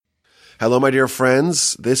Hello, my dear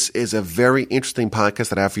friends. This is a very interesting podcast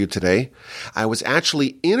that I have for you today. I was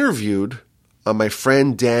actually interviewed on my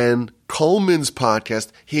friend Dan Coleman's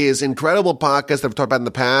podcast, his incredible podcast that I've talked about in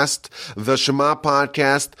the past, the Shema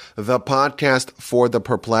podcast, the podcast for the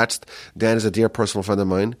perplexed. Dan is a dear personal friend of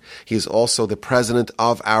mine. He's also the president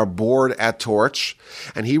of our board at Torch.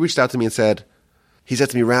 And he reached out to me and said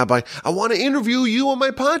to me, Rabbi, I want to interview you on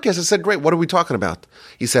my podcast. I said, great. What are we talking about?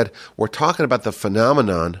 He said, we're talking about the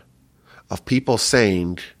phenomenon of people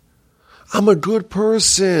saying, I'm a good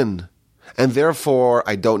person, and therefore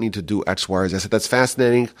I don't need to do X, Y, or Z. I said, that's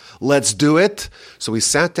fascinating. Let's do it. So we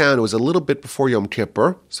sat down. It was a little bit before Yom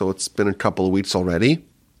Kippur, so it's been a couple of weeks already.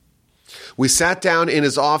 We sat down in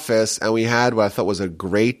his office, and we had what I thought was a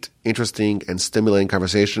great, interesting, and stimulating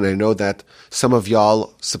conversation. I know that some of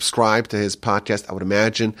y'all subscribe to his podcast. I would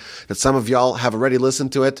imagine that some of y'all have already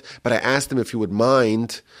listened to it, but I asked him if he would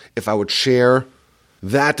mind if I would share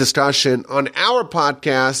that discussion on our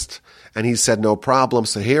podcast, and he said no problem.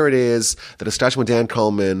 So here it is, the discussion with Dan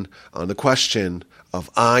Coleman on the question of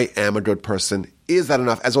I am a good person. Is that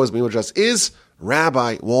enough? As always, my email address is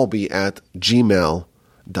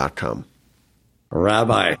rabbiwolbe@gmail.com.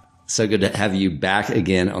 Rabbi, so good to have you back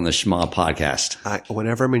again on the Shema podcast.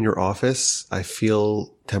 Whenever I'm in your office, I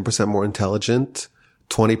feel 10% more intelligent,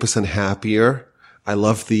 20% happier. I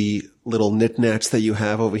love the little knickknacks that you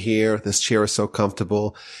have over here. This chair is so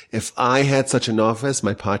comfortable. If I had such an office,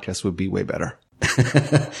 my podcast would be way better.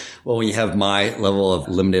 Well, when you have my level of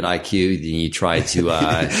limited IQ, then you try to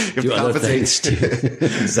do other things too.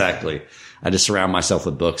 Exactly. I just surround myself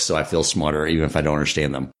with books so I feel smarter, even if I don't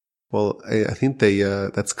understand them. Well, I think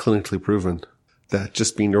that's clinically proven that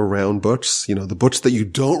just being around books, the books that you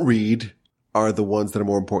don't read are the ones that are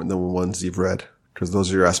more important than the ones you've read, because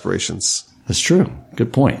those are your aspirations. That's true.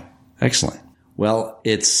 Good point. Excellent. Well,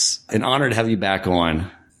 it's an honor to have you back on,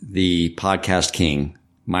 the podcast king,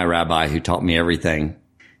 my rabbi who taught me everything.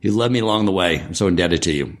 You led me along the way. I'm so indebted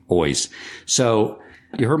to you, always. So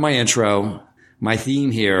you heard my intro. My theme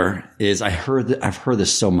here is I've heard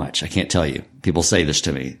this so much. I can't tell you. People say this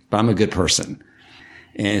to me, but I'm a good person.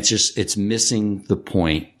 And it's missing the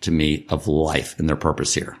point to me of life and their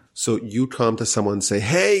purpose here. So you come to someone and say,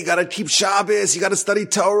 hey, you got to keep Shabbos. You got to study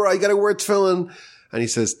Torah. You got to wear tefillin. And he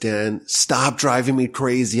says, Dan, stop driving me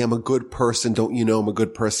crazy. I'm a good person. Don't you know I'm a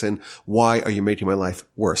good person? Why are you making my life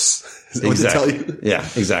worse? Is that exactly. what to tell you? Yeah,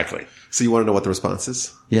 exactly. So you want to know what the response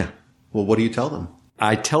is? Yeah. Well, what do you tell them?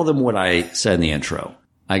 I tell them what I said in the intro.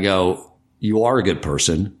 I go, you are a good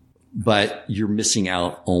person, but you're missing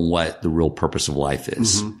out on what the real purpose of life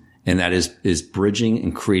is. Mm-hmm. And that is bridging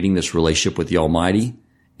and creating this relationship with the Almighty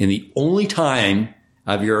in the only time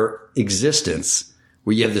of your existence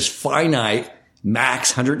where you have this finite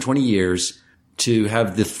max 120 years to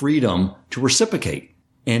have the freedom to reciprocate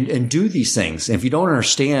and do these things. And if you don't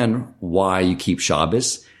understand why you keep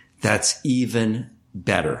Shabbos, that's even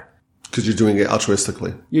better. Because you're doing it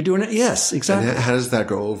altruistically. You're doing it. Yes, exactly. And how does that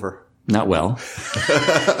go over? Not well.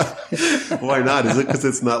 Why not? Is it because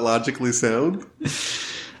it's not logically sound?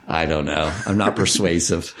 I don't know. I'm not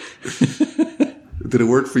persuasive. Did it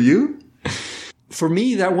work for you? For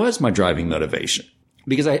me, that was my driving motivation.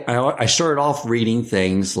 Because I started off reading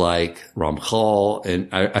things like Ramchal,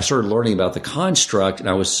 and I started learning about the construct, and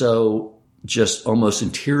I was so just almost in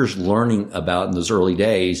tears learning about in those early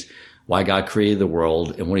days why God created the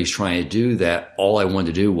world and what he's trying to do, that all I wanted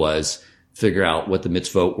to do was figure out what the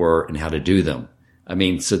mitzvot were and how to do them. I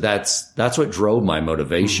mean, so that's what drove my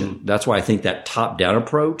motivation. Mm-hmm. That's why I think that top-down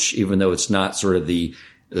approach, even though it's not sort of the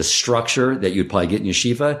structure that you'd probably get in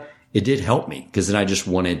yeshiva, it did help me, because then I just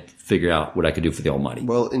wanted to figure out what I could do for the Almighty.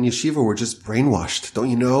 Well, in yeshiva, we're just brainwashed. Don't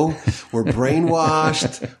you know? We're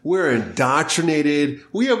brainwashed. We're indoctrinated.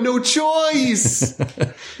 We have no choice.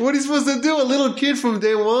 What are you supposed to do? A little kid from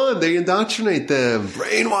day one, they indoctrinate them.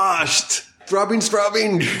 Brainwashed.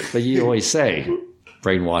 Throbbing. But you always say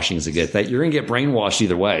brainwashing is a good thing. You're going to get brainwashed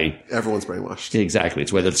either way. Everyone's brainwashed. Exactly.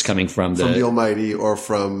 It's whether it's coming from the Almighty or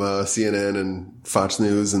from CNN and Fox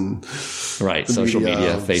News and right, social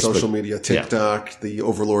media, Facebook, TikTok, the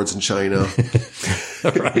overlords in China.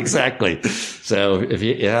 Right, exactly. So if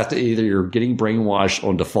you have to, either you're getting brainwashed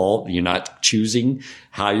on default, you're not choosing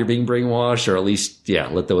how you're being brainwashed, or at least,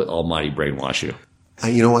 let the Almighty brainwash you.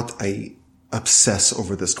 You know what? I obsess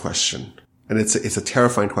over this question, and it's a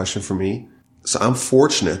terrifying question for me. So I'm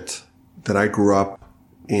fortunate that I grew up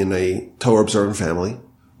in a Torah observant family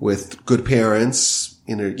with good parents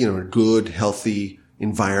in a good, healthy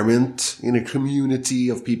environment, in a community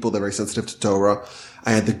of people that are very sensitive to Torah.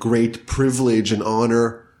 I had the great privilege and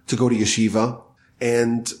honor to go to yeshiva.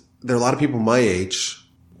 And there are a lot of people my age,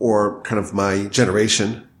 or kind of my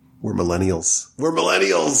generation, We're millennials. We're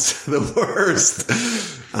millennials. The worst.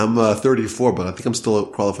 I'm 34, but I think I'm still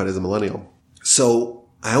qualified as a millennial. So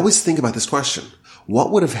I always think about this question.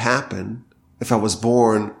 What would have happened if I was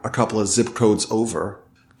born a couple of zip codes over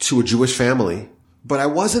to a Jewish family, but I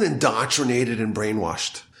wasn't indoctrinated and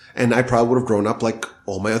brainwashed? And I probably would have grown up like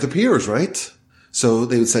all my other peers, right? So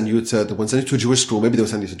they would send you to a Jewish school. Maybe they would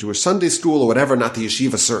send you to Jewish Sunday school or whatever, not the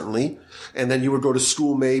yeshiva, certainly. And then you would go to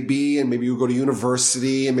school maybe, and maybe you would go to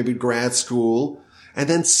university and maybe grad school. And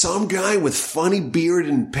then some guy with funny beard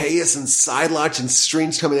and payas and side lodge and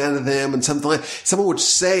strings coming out of them and something like, someone would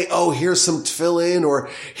say, oh, here's some tefillin, or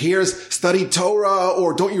here's study Torah,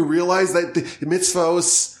 or don't you realize that the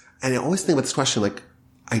mitzvos? And I always think about this question, like,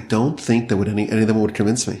 I don't think that any of them would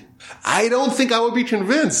convince me. I don't think I would be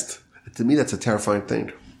convinced. To me, that's a terrifying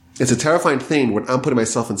thing. It's a terrifying thing when I'm putting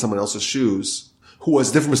myself in someone else's shoes who has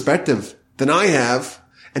a different perspective than I have,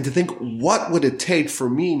 and to think, what would it take for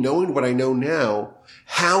me, knowing what I know now,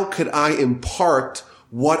 how could I impart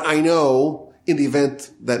what I know in the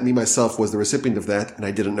event that me myself was the recipient of that and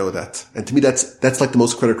I didn't know that? And to me, that's like the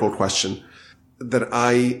most critical question that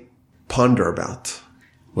I ponder about.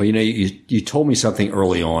 Well, you told me something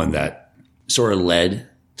early on that sort of led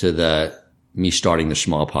to me starting the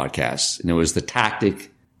Shema podcast. And it was the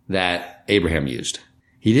tactic that Abraham used.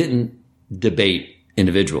 He didn't debate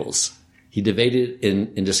individuals. He debated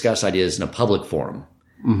and discussed ideas in a public forum,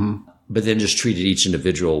 but then just treated each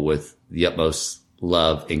individual with the utmost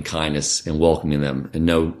love and kindness and welcoming them and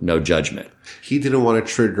no judgment. He didn't want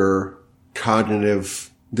to trigger cognitive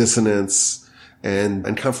dissonance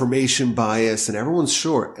and confirmation bias. And everyone's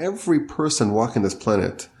sure, every person walking this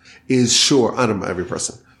planet is sure, I don't know, every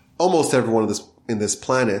person, almost everyone in this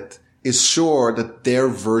planet is sure that their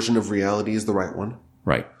version of reality is the right one.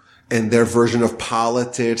 Right. And their version of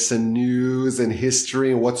politics and news and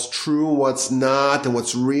history and what's true and what's not and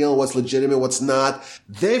what's real, what's legitimate, what's not.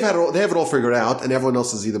 They have it all figured out, and everyone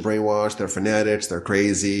else is either brainwashed, they're fanatics, they're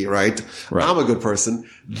crazy, right? I'm a good person.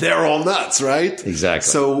 They're all nuts, right? Exactly.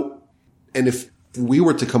 So, and if we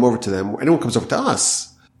were to come over to them, anyone comes over to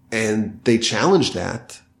us and they challenge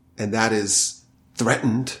that, and that is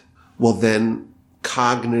threatened, well then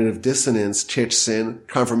cognitive dissonance kicks in,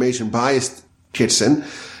 confirmation bias kicks in,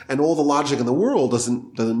 and all the logic in the world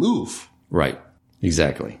doesn't move. Right.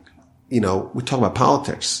 Exactly. We talk about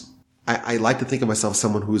politics. I like to think of myself as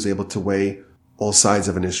someone who is able to weigh all sides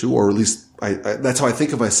of an issue, or at least that's how I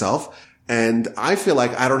think of myself. And I feel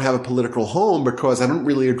like I don't have a political home because I don't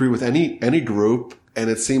really agree with any group. And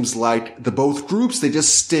it seems like both groups, they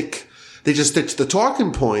just stick to the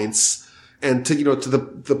talking points and to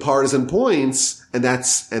the partisan points. And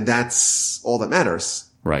that's all that matters.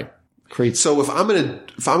 Right. So if I'm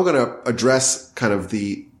going to address kind of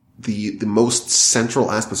the most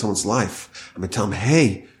central aspect of someone's life, I'm going to tell them,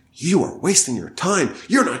 hey, you are wasting your time.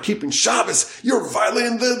 You're not keeping Shabbos. You're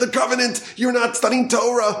violating the covenant. You're not studying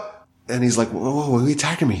Torah. And he's like, whoa, why are you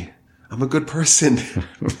attacking me? I'm a good person.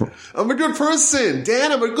 I'm a good person.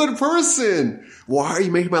 Dan, I'm a good person. Why are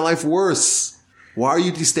you making my life worse? Why are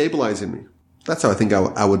you destabilizing me? That's how I think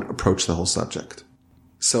I would approach the whole subject.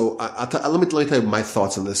 So let me tell you my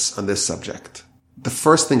thoughts on this subject. The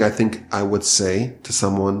first thing I think I would say to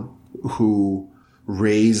someone who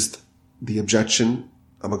raised the objection,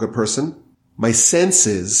 I'm a good person, my sense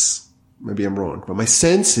is, maybe I'm wrong, but my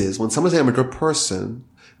sense is when someone says I'm a good person,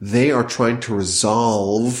 they are trying to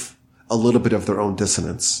resolve a little bit of their own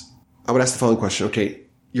dissonance. I would ask the following question. Okay,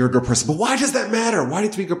 you're a good person, but why does that matter? Why do you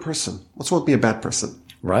have to be a good person? What's wrong with being a bad person?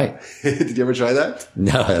 Right. Did you ever try that?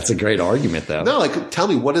 No, that's a great argument though. No, tell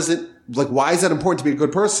me, what is it, why is that important to be a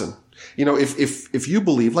good person? If you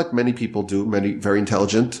believe, like many people do, many very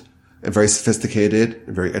intelligent and very sophisticated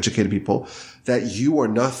and very educated people, that you are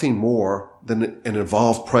nothing more than an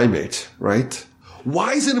evolved primate, right?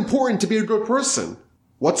 Why is it important to be a good person?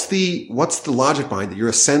 What's the logic behind it? You're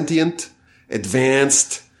a sentient,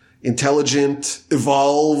 advanced, intelligent,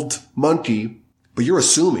 evolved monkey, but you're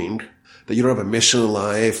assuming that you don't have a mission in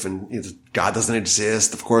life and God doesn't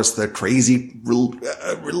exist. Of course, the crazy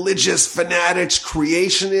religious fanatics,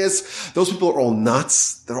 creationists, those people are all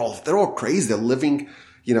nuts. They're all crazy. They're living,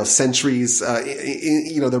 centuries,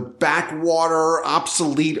 their backwater,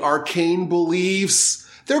 obsolete, arcane beliefs.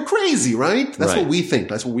 They're crazy, right? That's what we think.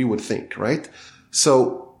 That's what we would think, right?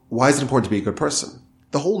 So why is it important to be a good person?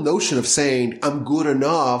 The whole notion of saying, I'm good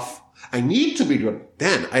enough, I need to be good.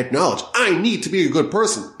 Then I acknowledge I need to be a good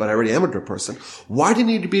person, but I already am a good person. Why do you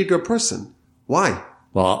need to be a good person? Why?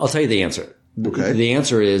 Well, I'll tell you the answer. Okay. The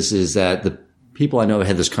answer is that the people I know I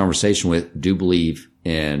had this conversation with do believe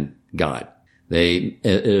in God.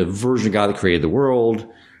 A version of God that created the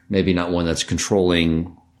world, maybe not one that's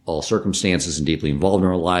controlling all circumstances and deeply involved in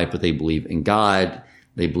our life, but they believe in God.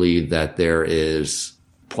 They believe that there is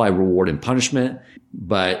probably reward and punishment.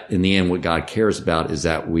 But in the end, what God cares about is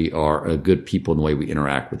that we are a good people in the way we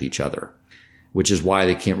interact with each other, which is why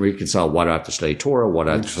they can't reconcile why do I have to study Torah, why do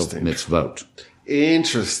I have to fulfill mitzvot.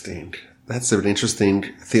 Interesting. That's an interesting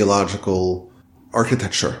theological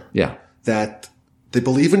architecture. Yeah. That they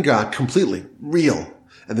believe in God completely, real,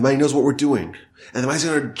 and the Almighty knows what we're doing. And the Almighty's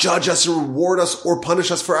going to judge us and reward us or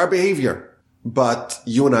punish us for our behavior. But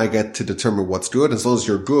you and I get to determine what's good. As long as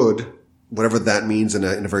you're good, whatever that means in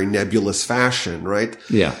a very nebulous fashion, right?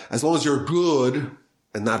 Yeah. As long as you're good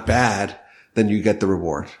and not bad, then you get the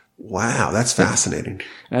reward. Wow, that's fascinating.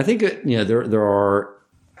 And I think, there are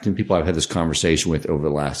some people I've had this conversation with over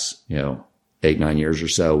the last, 8-9 years or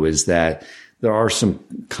so, is that there are some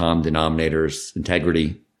common denominators,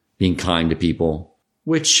 integrity, being kind to people,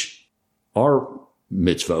 which are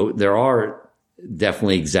mitzvot. There are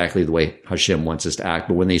definitely exactly the way Hashem wants us to act.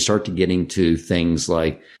 But when they start to getting to things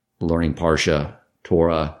like learning Parsha,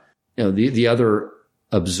 Torah, the other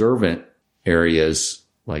observant areas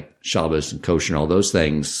like Shabbos and kosher and all those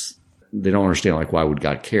things, they don't understand, like, why would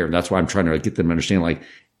God care? And that's why I'm trying to get them to understand, like,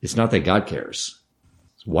 it's not that God cares.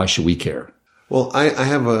 Why should we care? Well, I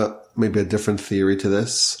have maybe a different theory to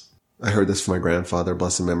this. I heard this from my grandfather,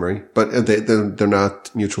 blessed memory, but they're not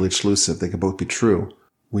mutually exclusive. They can both be true.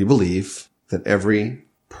 We believe that every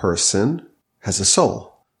person has a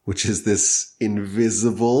soul, which is this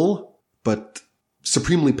invisible but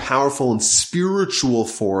supremely powerful and spiritual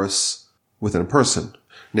force within a person.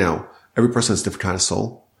 Now, every person has a different kind of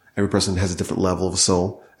soul. Every person has a different level of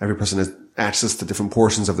soul. Every person has access to different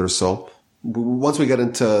portions of their soul. Once we get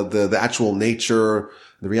into the actual nature,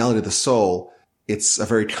 the reality of the soul, it's a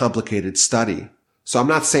very complicated study. So I'm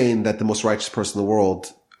not saying that the most righteous person in the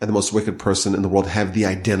world and the most wicked person in the world have the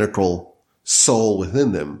identical soul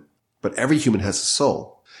within them, but every human has a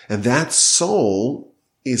soul. And that soul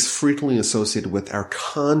is frequently associated with our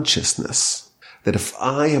consciousness. That if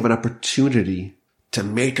I have an opportunity to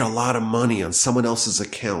make a lot of money on someone else's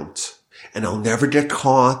account, and I'll never get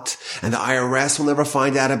caught, and the IRS will never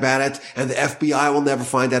find out about it, and the FBI will never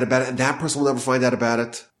find out about it, and that person will never find out about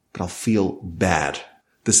it, but I'll feel bad.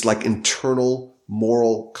 This like internal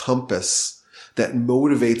moral compass that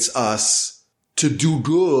motivates us to do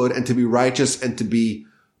good and to be righteous and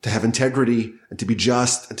to have integrity and to be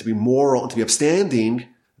just and to be moral and to be upstanding.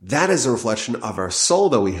 That is a reflection of our soul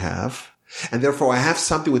that we have. And therefore I have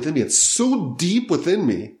something within me. It's so deep within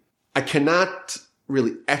me. I cannot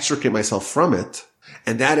really extricate myself from it.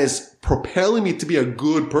 And that is propelling me to be a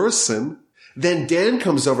good person. Then Dan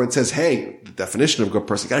comes over and says, hey, the definition of a good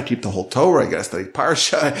person, you got to keep the whole Torah. You got to study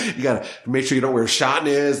Parsha. You got to make sure you don't wear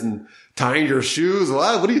shatnez and tying your shoes.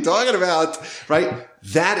 What are you talking about? Right?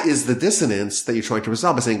 That is the dissonance that you're trying to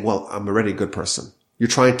resolve by saying, well, I'm already a good person. You're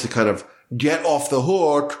trying to kind of get off the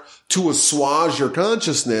hook to assuage your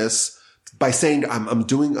consciousness by saying I'm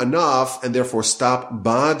doing enough and therefore stop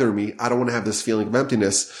bothering me. I don't want to have this feeling of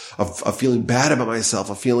emptiness, of feeling bad about myself,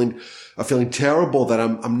 of feeling terrible that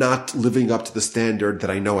I'm not living up to the standard that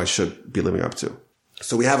I know I should be living up to.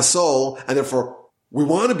 So we have a soul and therefore we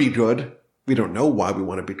want to be good. We don't know why we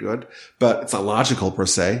want to be good, but it's not logical per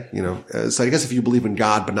se, So I guess if you believe in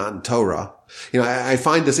God, but not in Torah, I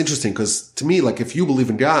find this interesting because to me, like if you believe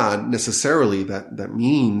in God, necessarily that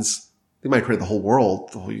means they might create the whole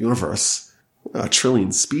world, the whole universe, a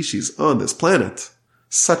trillion species on this planet,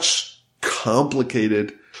 such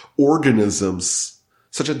complicated organisms,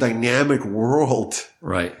 such a dynamic world.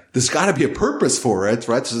 Right. There's got to be a purpose for it,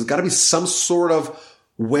 right? So there's got to be some sort of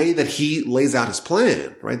way that he lays out his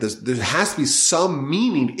plan, right? There has to be some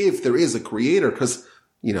meaning if there is a creator, because,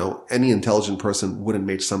 any intelligent person wouldn't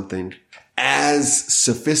make something as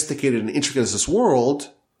sophisticated and intricate as this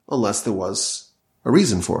world unless there was a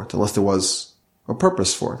reason for it, unless there was a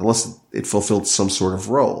purpose for it, unless it fulfilled some sort of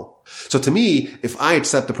role. So to me, if I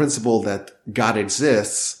accept the principle that God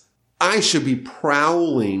exists, I should be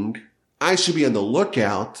prowling, I should be on the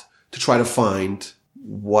lookout to try to find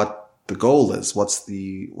what the goal is. What's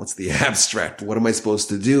the abstract? What am I supposed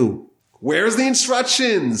to do? Where's the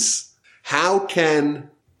instructions? How can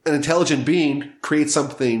an intelligent being create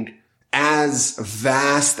something as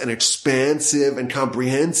vast and expansive and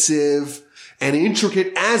comprehensive and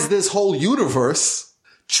intricate as this whole universe?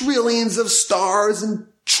 Trillions of stars and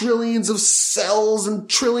trillions of cells and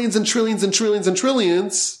trillions and trillions and trillions and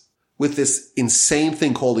trillions with this insane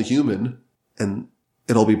thing called a human, and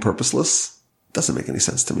it'll be purposeless? Doesn't make any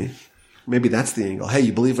sense to me. Maybe that's the angle. Hey,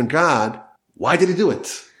 you believe in God. Why did he do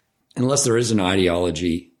it? Unless there is an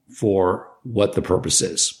ideology for what the purpose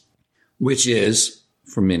is, which is,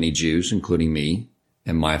 for many Jews, including me,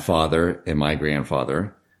 and my father and my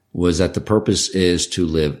grandfather was that the purpose is to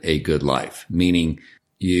live a good life, meaning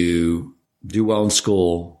you do well in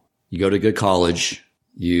school, you go to good college,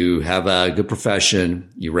 you have a good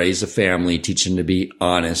profession, you raise a family, teach them to be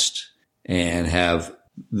honest and have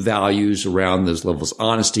values around those levels,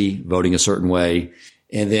 honesty, voting a certain way.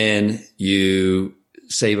 And then you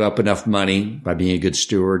save up enough money by being a good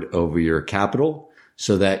steward over your capital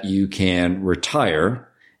so that you can retire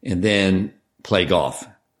and then play golf.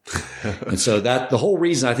 And so that the whole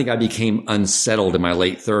reason I think I became unsettled in my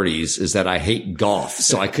late 30s is that I hate golf.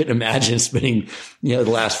 So I couldn't imagine spending, the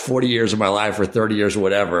last 40 years of my life or 30 years or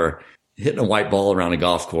whatever hitting a white ball around a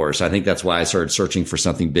golf course. I think that's why I started searching for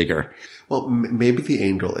something bigger. Well, maybe the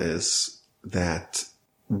angle is that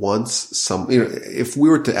once if we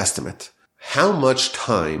were to estimate how much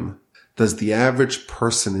time does the average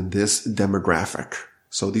person in this demographic,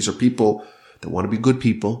 so these are people that want to be good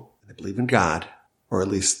people, they believe in God, or at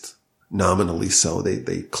least nominally so,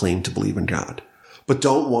 they claim to believe in God, but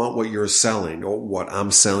don't want what you're selling or what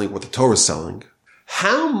I'm selling, what the Torah is selling.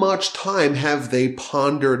 How much time have they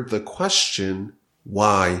pondered the question,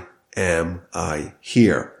 why am I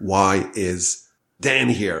here? Why is Dan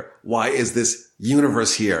here? Why is this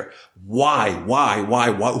universe here? Why?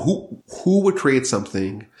 Who would create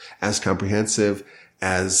something as comprehensive,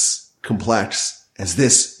 as complex as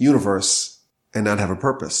this universe and not have a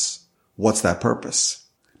purpose? What's that purpose?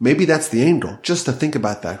 Maybe that's the angle, just to think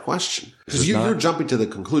about that question. Because you're jumping to the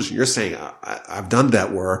conclusion. You're saying, I've done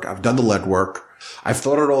that work. I've done the lead work. I've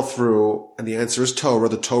thought it all through. And the answer is Torah.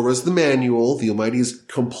 The Torah is the manual, the Almighty's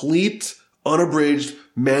complete, unabridged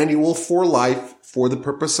manual for life, for the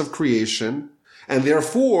purpose of creation. And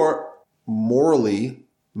therefore, morally,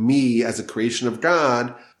 me as a creation of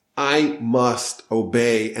God, I must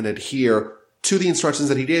obey and adhere to the instructions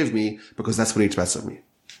that he gave me because that's what he expects of me.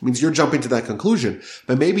 It means you're jumping to that conclusion.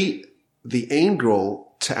 But maybe the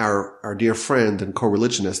angle to our dear friend and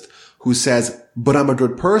co-religionist who says, but I'm a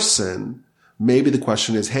good person, maybe the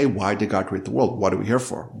question is, hey, why did God create the world? What are we here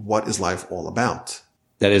for? What is life all about?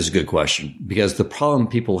 That is a good question, because the problem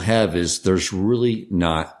people have is there's really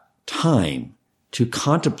not time to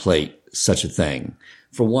contemplate such a thing.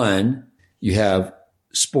 For one, you have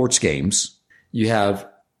sports games. You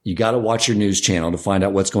got to watch your news channel to find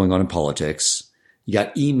out what's going on in politics. You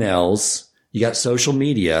got emails. You got social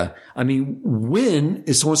media. I mean, when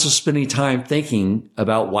is someone supposed to spend any time thinking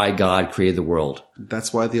about why God created the world?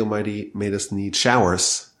 That's why the Almighty made us need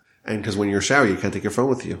showers. And because when you're in a shower, you can't take your phone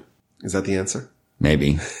with you. Is that the answer?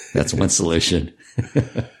 Maybe. That's one solution.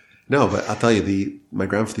 No, but I'll tell you, my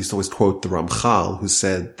grandfather used to always quote the Ramchal, who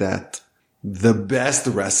said that the best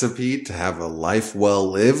recipe to have a life well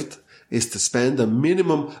lived is to spend a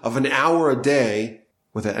minimum of an hour a day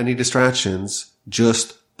without any distractions,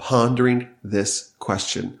 just pondering this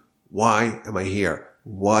question. Why am I here?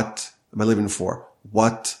 What am I living for?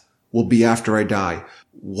 What will be after I die?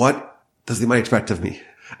 What does the Almighty expect of me?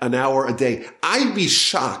 An hour a day. I'd be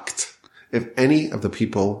shocked if any of the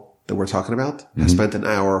people that we're talking about have spent an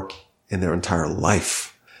hour in their entire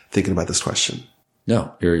life thinking about this question.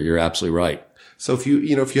 No, you're absolutely right. So if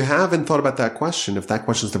you haven't thought about that question, if that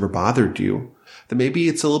question's never bothered you, then maybe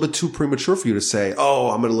it's a little bit too premature for you to say,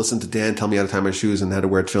 oh, I'm going to listen to Dan tell me how to tie my shoes and how to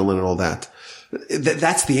wear tefillin and all that.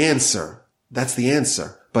 That's the answer. That's the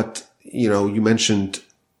answer. But, you mentioned,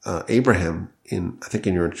 Abraham I think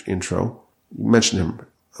in your intro, you mentioned him,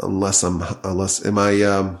 I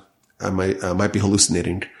might be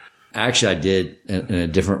hallucinating. Actually, I did in a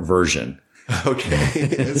different version.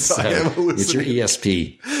 Okay. So it's your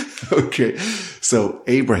ESP. Okay. So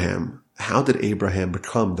how did Abraham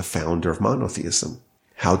become the founder of monotheism?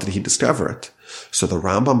 How did he discover it? So the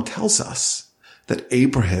Rambam tells us that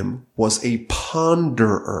Abraham was a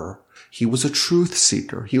ponderer. He was a truth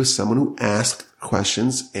seeker. He was someone who asked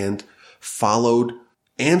questions and followed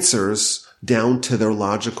answers down to their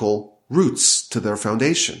logical roots, to their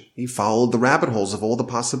foundation. He followed the rabbit holes of all the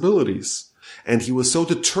possibilities. And he was so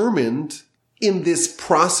determined in this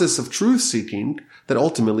process of truth seeking that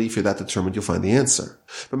ultimately, if you're that determined, you'll find the answer.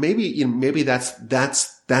 But maybe that's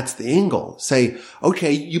the angle. Say,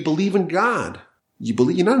 okay, you believe in God.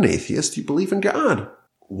 You're not an atheist. You believe in God.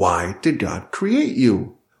 Why did God create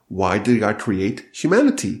you? Why did God create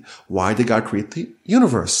humanity? Why did God create the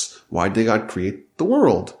universe? Why did God create the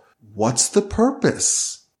world? What's the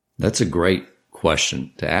purpose? That's a great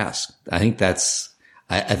question to ask. I think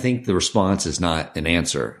the response is not an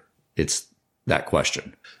answer. It's that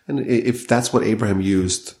question. And if that's what Abraham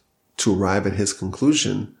used to arrive at his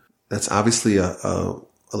conclusion, that's obviously a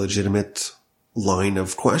legitimate line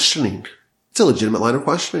of questioning. It's a legitimate line of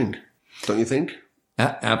questioning, don't you think?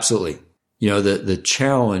 Absolutely. The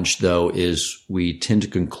challenge though is we tend to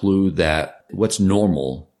conclude that what's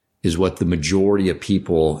normal is what the majority of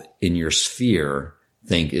people in your sphere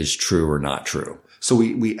think is true or not true. So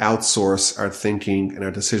we outsource our thinking and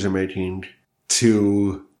our decision making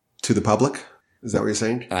to the public. Is that what you're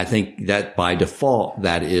saying? I think that by default,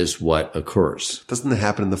 that is what occurs. Doesn't that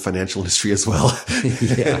happen in the financial industry as well?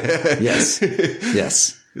 Yeah. Yes.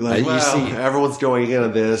 Yes. Like, everyone's going in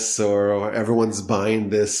on this, or everyone's buying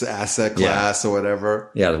this asset class or whatever.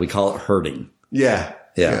 Yeah. We call it herding. Yeah.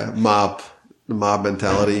 Mob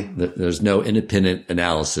mentality. There's no independent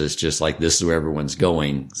analysis, just like this is where everyone's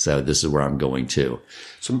going. So this is where I'm going too.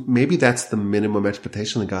 So maybe that's the minimum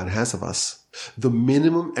expectation that God has of us. The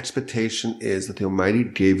minimum expectation is that the Almighty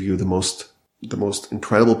gave you the most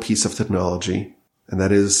incredible piece of technology, and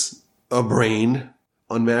that is a brain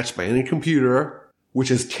unmatched by any computer,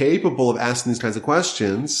 which is capable of asking these kinds of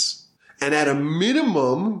questions. And at a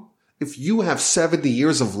minimum, if you have 70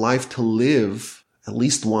 years of life to live, at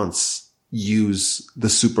least once, use the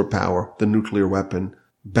superpower, the nuclear weapon,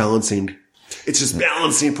 balancing. It's just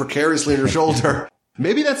balancing precariously on your shoulder.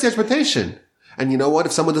 Maybe that's the expectation. And you know what?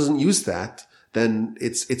 If someone doesn't use that, then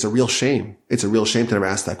it's a real shame. It's a real shame to never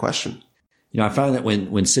ask that question. I find that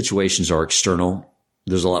when situations are external,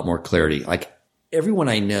 there's a lot more clarity. Like everyone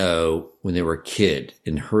I know when they were a kid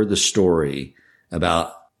and heard the story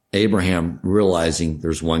about Abraham realizing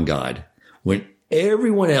there's one God, when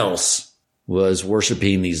everyone else was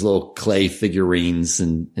worshiping these little clay figurines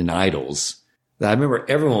and idols, I remember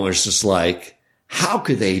everyone was just like, how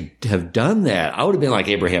could they have done that? I would have been like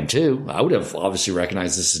Abraham too. I would have obviously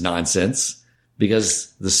recognized this is nonsense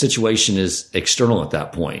because the situation is external at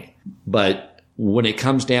that point. But when it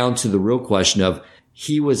comes down to the real question of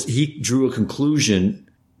he drew a conclusion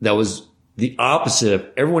that was the opposite of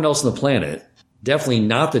everyone else on the planet, definitely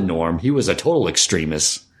not the norm. He was a total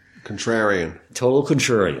extremist. Contrarian. Total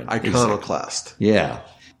contrarian. Iconoclast. Yeah.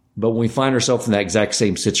 But when we find ourselves in that exact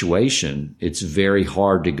same situation, it's very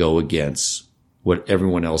hard to go against what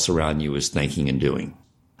everyone else around you is thinking and doing.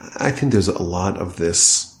 I think there's a lot of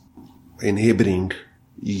this inhibiting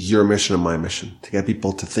your mission and my mission, to get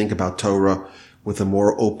people to think about Torah with a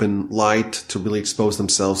more open light, to really expose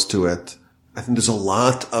themselves to it. I think there's a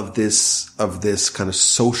lot of this kind of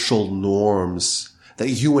social norms that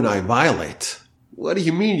you and I violate. What do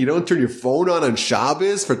you mean? You don't turn your phone on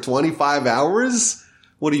Shabbos for 25 hours?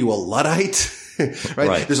 What are you, a Luddite?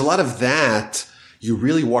 Right? There's a lot of that. You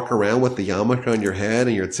really walk around with the yarmulke on your head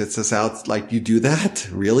and your tzitzis out like you do that?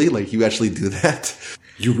 Really? Like you actually do that?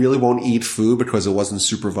 You really won't eat food because it wasn't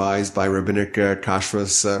supervised by rabbinic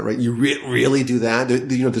kashrus, right? You really do that?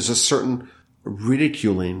 There's a certain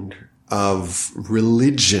ridiculing of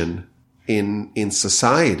religion in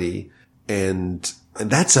society, and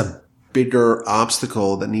that's a bigger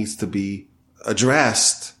obstacle that needs to be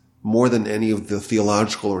addressed more than any of the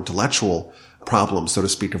theological or intellectual problems, so to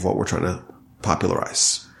speak, of what we're trying to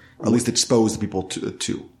popularize, or at least expose the people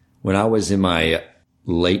to. When I was in my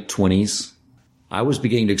late 20s, I was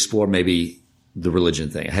beginning to explore maybe the religion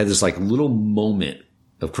thing. I had this like little moment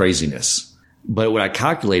of craziness. But what I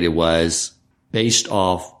calculated was based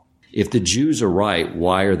off, if the Jews are right,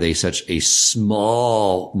 why are they such a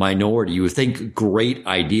small minority? You would think great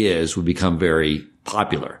ideas would become very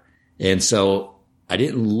popular. And so I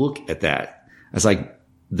didn't look at that. I was like,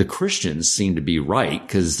 the Christians seem to be right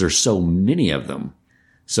because there's so many of them.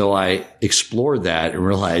 So I explored that and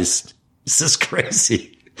realized this is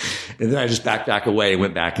crazy. And then I just backed away and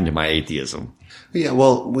went back into my atheism. Yeah,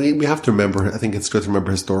 well, we have to remember, I think it's good to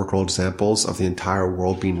remember historical examples of the entire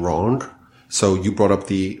world being wrong. So you brought up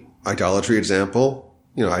the idolatry example.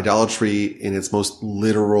 Idolatry in its most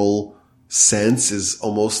literal sense is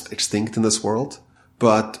almost extinct in this world.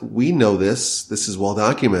 But we know this is well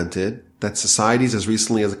documented, that societies as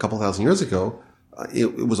recently as a couple thousand years ago,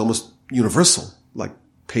 it was almost universal. Like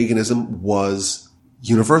paganism was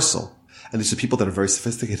universal. And these are people that are very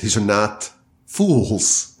sophisticated. These are not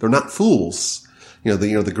fools. They're not fools.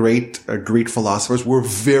 The great Greek philosophers were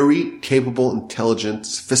very capable, intelligent,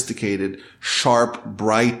 sophisticated, sharp,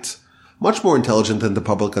 bright, much more intelligent than the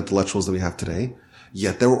public intellectuals that we have today.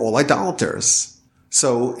 Yet they were all idolaters.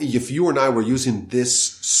 So if you and I were using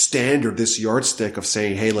this standard, this yardstick of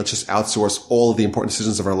saying, hey, let's just outsource all of the important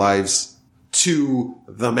decisions of our lives to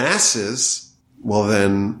the masses, well,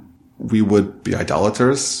 then we would be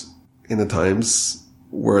idolaters in the times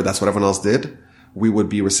where that's what everyone else did. We would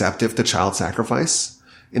be receptive to child sacrifice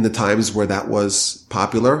in the times where that was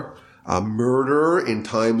popular. Murder in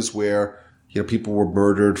times where, people were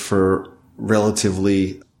murdered for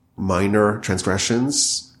relatively minor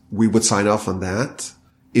transgressions. We would sign off on that.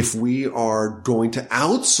 if we are going to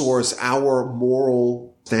outsource our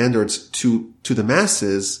moral standards to the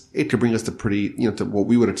masses, it could bring us to pretty, to what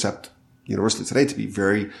we would accept universally today to be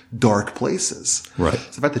very dark places. Right.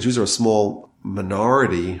 So the fact that Jews are a small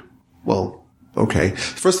minority, well, okay.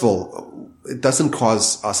 First of all, it doesn't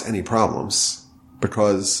cause us any problems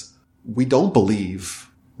because we don't believe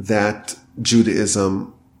that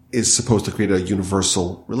Judaism is supposed to create a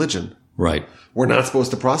universal religion. Right. We're not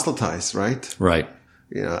supposed to proselytize, right? Right.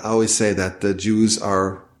 I always say that the Jews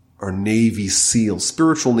are Navy SEALs,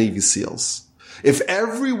 spiritual Navy SEALs. If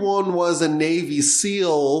everyone was a Navy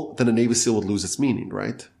SEAL, then a Navy SEAL would lose its meaning,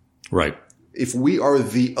 right? Right. If we are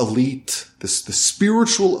the elite, the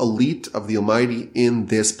spiritual elite of the Almighty in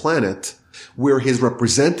this planet, we're his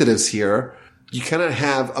representatives here. You cannot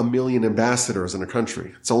have 1 million ambassadors in a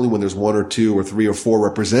country. It's only when there's 1 or 2 or 3 or 4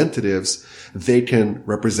 representatives, they can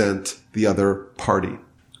represent the other party.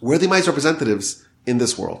 We're the Almighty's representatives in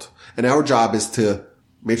this world. And our job is to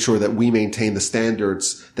make sure that we maintain the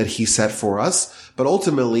standards that he set for us. But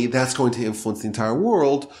ultimately, that's going to influence the entire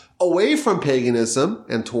world away from paganism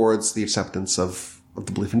and towards the acceptance of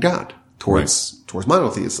the belief in God, towards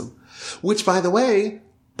monotheism. Which, by the way,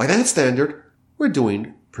 by that standard, we're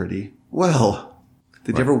doing pretty well.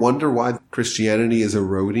 Did you ever wonder why Christianity is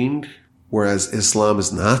eroding, whereas Islam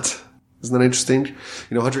is not? Isn't that interesting?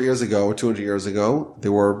 100 years ago, 200 years ago,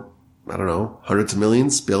 there were, I don't know, hundreds of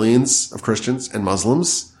millions, billions of Christians and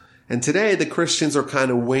Muslims. And today the Christians are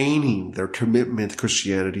kind of waning. Their commitment to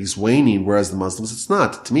Christianity is waning, whereas the Muslims, it's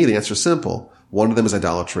not. To me, the answer is simple. One of them is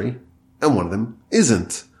idolatry and one of them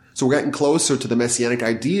isn't. So we're getting closer to the messianic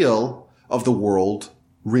ideal of the world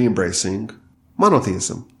re-embracing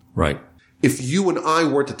monotheism. Right. If you and I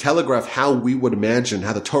were to telegraph how we would imagine,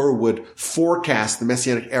 how the Torah would forecast the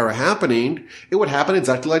Messianic era happening, it would happen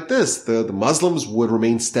exactly like this. The Muslims would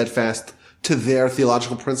remain steadfast to their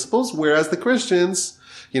theological principles, whereas the Christians,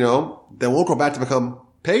 they won't go back to become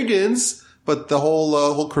pagans, but the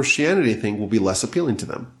whole Christianity thing will be less appealing to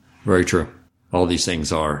them. Very true. All these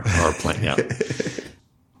things are playing out.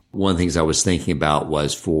 One of the things I was thinking about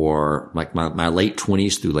was for like my late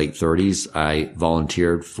 20s through late 30s, I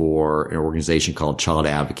volunteered for an organization called Child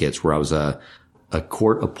Advocates, where I was a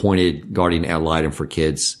court-appointed guardian ad litem for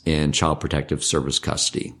kids in child protective service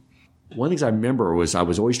custody. One of the things I remember was I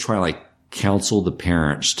was always trying to counsel the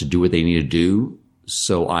parents to do what they need to do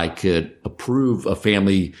so I could approve a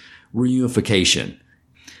family reunification.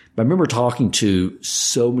 But I remember talking to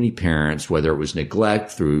so many parents, whether it was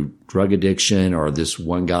neglect through drug addiction or this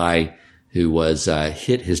one guy who was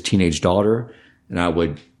hit his teenage daughter. And I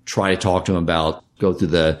would try to talk to him about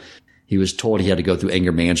he was told he had to go through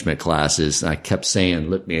anger management classes. And I kept saying,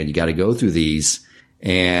 look, man, you got to go through these.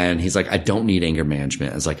 And he's like, I don't need anger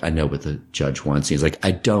management. I was like, I know what the judge wants. He's like,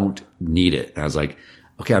 I don't need it. And I was like,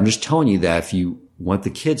 okay, I'm just telling you that if you want the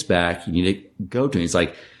kids back, you need to go to him. He's like,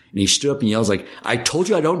 and he stood up and yells like, I told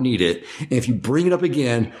you I don't need it. And if you bring it up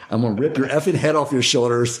again, I'm going to rip your effing head off your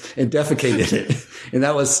shoulders and defecate in it. And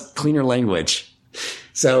that was cleaner language.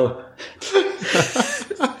 So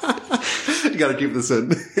you got to keep this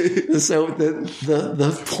in. So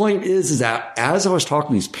the point is that as I was talking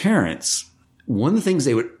to these parents, one of the things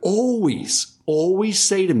they would always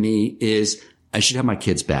say to me is, I should have my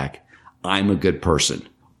kids back. I'm a good person.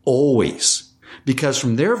 Always. Because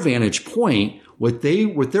from their vantage point, what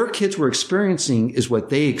their kids were experiencing is what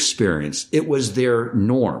they experienced. It was their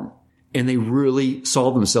norm. And they really saw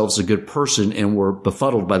themselves as a good person and were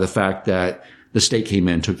befuddled by the fact that the state came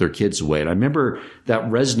in and took their kids away. And I remember that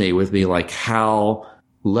resonated with me, like how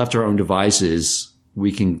left to our own devices,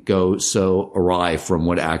 we can go so awry from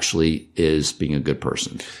what actually is being a good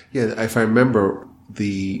person. Yeah, if I remember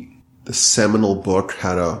the seminal book,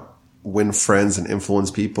 How to Win Friends and Influence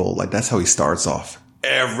People, that's how he starts off.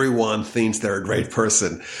 Everyone thinks they're a great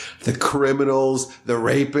person. The criminals, the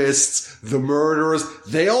rapists, the murderers,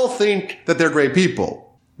 they all think that they're great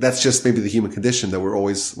people. That's just maybe the human condition that we're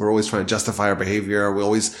always trying to justify our behavior. We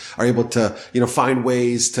always are able to, find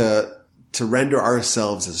ways to render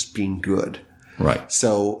ourselves as being good. Right.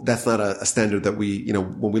 So that's not a standard that we,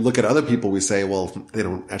 when we look at other people, we say, well, they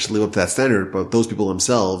don't actually live up to that standard, but those people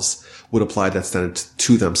themselves would apply that standard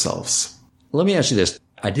to themselves. Let me ask you this.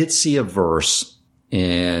 I did see a verse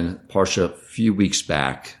in Parsha a few weeks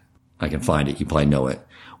back. I can find it. You probably know it,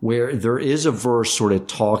 where there is a verse sort of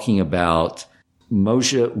talking about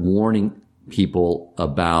Moshe warning people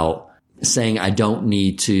about saying, I don't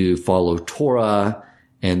need to follow Torah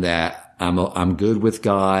and that I'm good with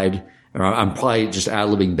God. Or I'm probably just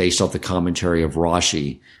ad-libbing based off the commentary of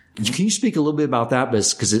Rashi. Can you speak a little bit about that?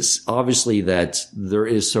 Because it's obviously that there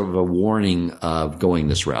is sort of a warning of going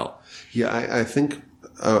this route. Yeah, I think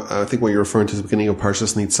I think what you're referring to is the beginning of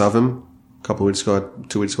Parshas Nitzavim, a couple of weeks ago,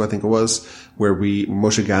 2 weeks ago, I think it was, where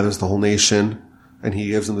Moshe gathers the whole nation and he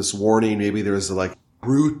gives them this warning. Maybe there is a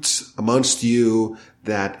root amongst you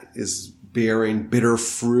that is bearing bitter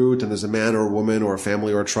fruit, and there's a man or a woman or a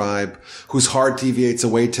family or a tribe whose heart deviates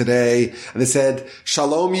away today. And they said,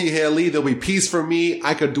 Shalom Yiheli, there'll be peace for me.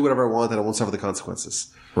 I could do whatever I want and I won't suffer the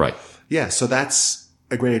consequences. Right. Yeah. So that's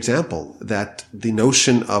a great example, that the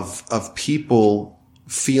notion of people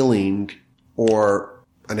feeling or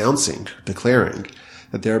announcing, declaring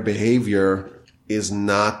that their behavior is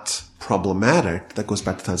not problematic, that goes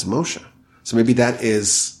back to times of Moshe. So maybe that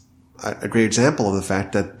is a great example of the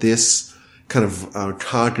fact that this kind of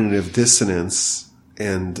cognitive dissonance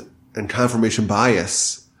and confirmation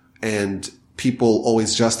bias and people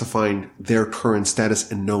always justifying their current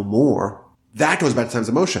status and no more, that goes back to times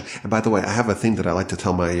of Moshe. And by the way, I have a thing that I like to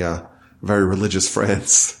tell my very religious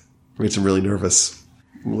friends. It makes them really nervous.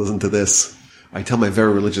 Listen to this. I tell my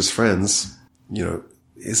very religious friends,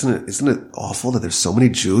 isn't it awful that there's so many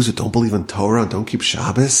Jews who don't believe in Torah and don't keep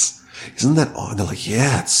Shabbos? Isn't that awful? And they're like,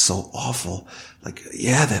 yeah, it's so awful. They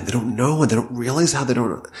don't know and they don't realize how they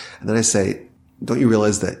don't. And then I say, don't you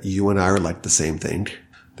realize that you and I are like the same thing?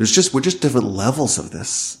 We're just different levels of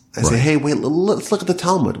this. I say, hey, wait, let's look at the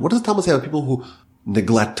Talmud. What does the Talmud say about people who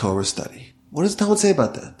neglect Torah study? What does the Talmud say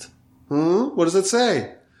about that? What does it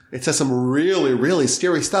say? It says some really, really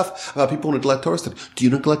scary stuff about people who neglect Torah study. Do you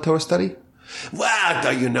neglect Torah study? Well,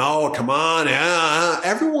 do you know? Come on.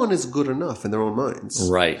 Everyone is good enough in their own minds.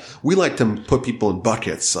 Right. We like to put people in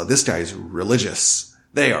buckets. So this guy is religious.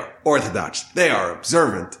 They are Orthodox. They are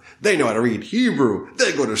observant. They know how to read Hebrew.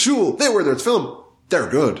 They go to shul. They wear their tefillin. They're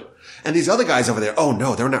good. And these other guys over there, oh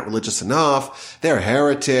no, they're not religious enough. They're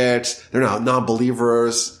heretics. They're not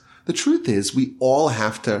non-believers. The truth is, we all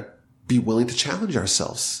have to be willing to challenge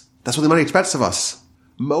ourselves. That's what the money expects of us.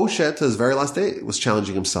 Moshe, to his very last day, was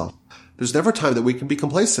challenging himself. There's never a time that we can be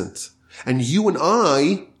complacent. And you and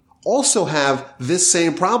I also have this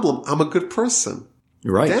same problem. I'm a good person.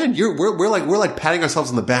 You're right. Dan, we're like patting ourselves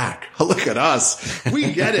on the back. Look at us.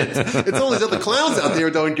 We get it. It's all these other clowns out there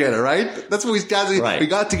who don't get it, right? That's what we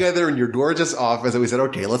got together in your gorgeous office and we said,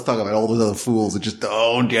 okay, let's talk about all those other fools that just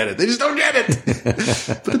don't get it. They just don't get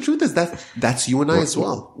it. But the truth is that's you and I as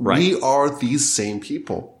well. Right. We are these same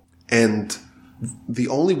people. And the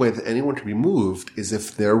only way that anyone can be moved is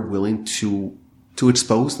if they're willing to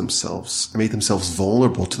expose themselves and make themselves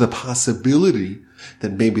vulnerable to the possibility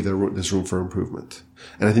that maybe there's room for improvement.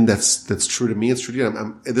 And I think that's true to me. It's true to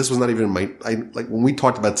you. This was not even when we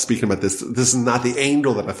talked about speaking about this is not the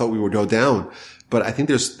angle that I thought we would go down. But I think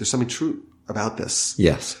there's something true about this.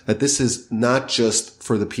 Yes. That this is not just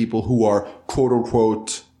for the people who are quote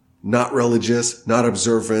unquote not religious, not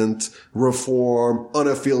observant, reform,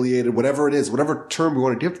 unaffiliated, whatever it is, whatever term we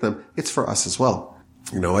want to give to them, it's for us as well.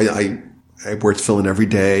 I wear tefillin every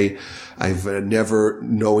day. I've never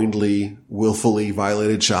knowingly, willfully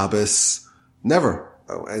violated Shabbos. Never.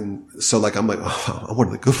 And so I'm one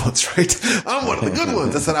of the good ones, right? I'm one of the good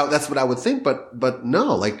ones. That's what I would think. But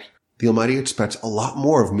no, the Almighty expects a lot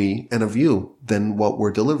more of me and of you than what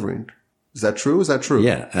we're delivering. Is that true?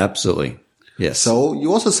 Yeah, absolutely. Yes. So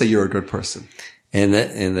you also say you're a good person. And the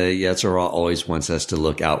Yetzer Hara always wants us to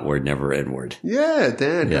look outward, never inward. Yeah,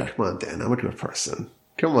 Dan. Yeah. Come on, Dan. I'm a good person.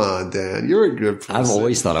 Come on, Dan. You're a good person. I've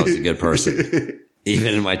always thought I was a good person.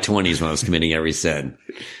 Even in my 20s when I was committing every sin.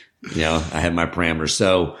 I had my parameters.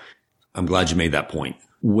 So I'm glad you made that point.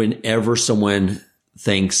 Whenever someone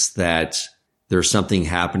thinks that there's something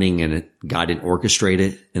happening and God didn't orchestrate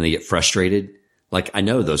it and they get frustrated, I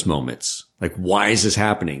know those moments. Why is this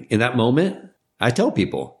happening? In that moment, I tell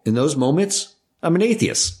people, in those moments, I'm an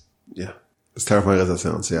atheist. Yeah. As terrifying as that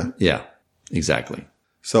sounds, yeah. Yeah, exactly.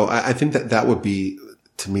 So I think that would be,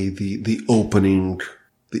 to me, the opening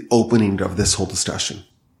of this whole discussion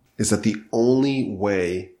is that the only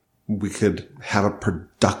way we could have a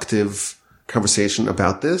productive conversation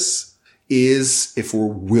about this is if we're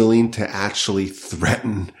willing to actually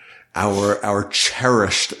threaten our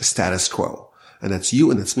cherished status quo. And that's you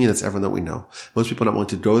and that's me and that's everyone that we know. Most people are not willing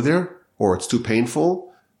to go there, or it's too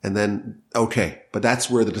painful. And then, okay, but that's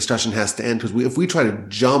where the discussion has to end, because if we try to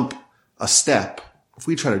jump a step,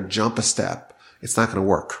 it's not going to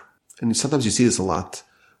work. And sometimes you see this a lot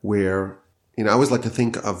where, I always like to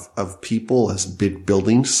think of people as big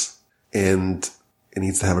buildings, and it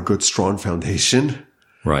needs to have a good, strong foundation.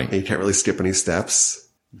 Right. And you can't really skip any steps.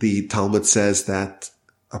 The Talmud says that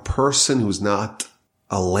a person who's not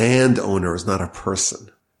a landowner is not a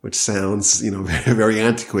person, which sounds, very, very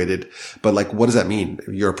antiquated. But what does that mean?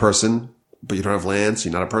 You're a person, but you don't have land, so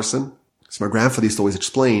you're not a person. So my grandfather used to always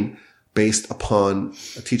explain, based upon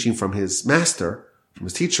a teaching from his master, from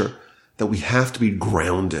his teacher, that we have to be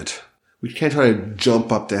grounded. We can't try to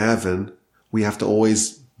jump up to heaven. We have to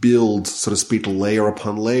always build, so to speak, layer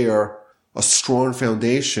upon layer, a strong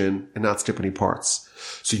foundation and not skip any parts.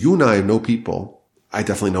 So you and I know people, I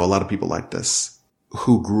definitely know a lot of people like this,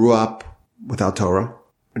 who grew up without Torah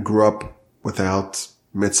and grew up without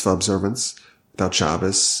mitzvah observance, without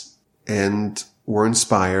Shabbos, and were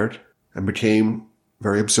inspired and became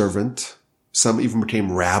very observant. Some even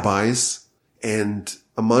became rabbis. And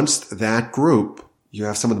amongst that group, you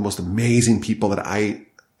have some of the most amazing people that I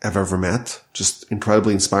have ever met. Just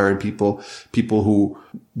incredibly inspiring people, people who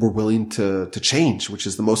were willing to change, which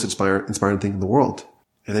is the most inspiring thing in the world.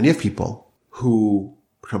 And then you have people who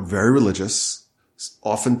become very religious.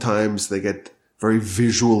 Oftentimes they get very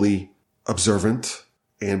visually observant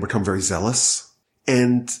and become very zealous.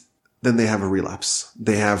 And then they have a relapse.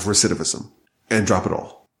 They have recidivism and drop it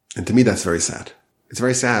all. And to me, that's very sad. It's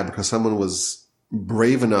very sad because someone was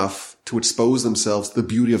brave enough to expose themselves to the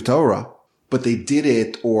beauty of Torah, but they did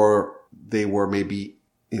it, or they were maybe,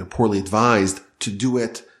 poorly advised to do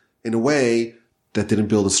it in a way that didn't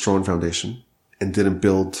build a strong foundation and didn't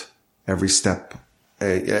build every step,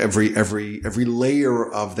 every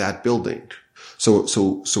layer of that building.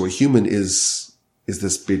 So a human is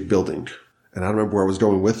this big building. And I don't remember where I was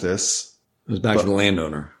going with this. It was back to the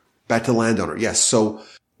landowner. Back to the landowner. Yes. So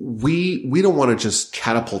we don't want to just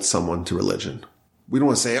catapult someone to religion. We don't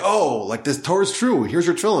want to say, oh, like this Torah is true. Here's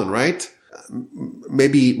your tefillin, right?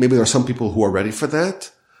 Maybe there are some people who are ready for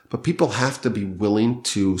that, but people have to be willing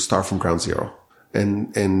to start from ground zero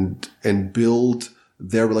and build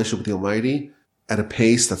their relationship with the Almighty at a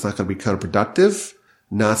pace that's not going to be counterproductive,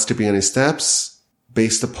 not skipping any steps,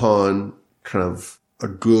 based upon kind of a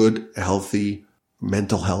good, healthy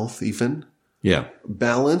mental health, even. Yeah.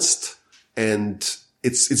 Balanced. And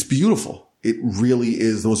it's beautiful. It really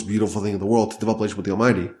is the most beautiful thing in the world to develop a relationship with the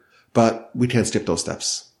Almighty, but we can't skip those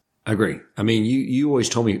steps. I agree. I mean, you always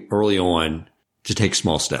told me early on to take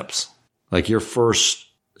small steps. Like your first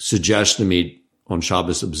suggestion to me on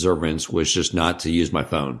Shabbos observance was just not to use my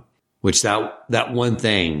phone, which that one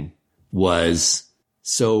thing was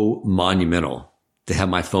so monumental, to have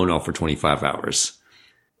my phone off for 25 hours.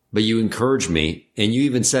 But you encouraged me, and you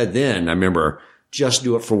even said then, I remember, just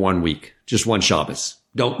do it for 1 week, just one Shabbos.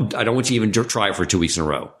 I don't want you to even try it for 2 weeks in a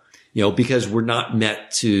row, because we're not meant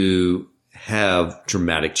to have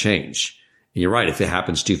dramatic change. And you're right. If it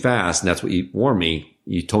happens too fast, and that's what you warned me,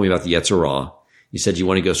 you told me about the Yetzer Hara. You said you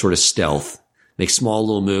want to go sort of stealth, make small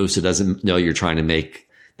little moves so it doesn't know you're trying to make,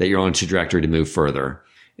 that you're on a trajectory to move further.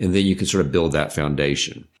 And then you can sort of build that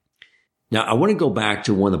foundation. Now, I want to go back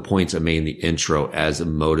to one of the points I made in the intro as a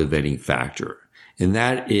motivating factor. And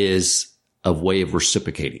that is a way of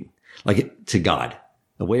reciprocating, like to God,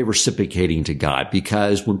 a way of reciprocating to God.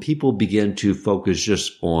 Because when people begin to focus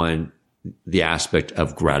just on the aspect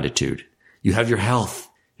of gratitude, you have your health,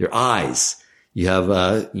 your eyes, you have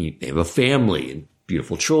a family and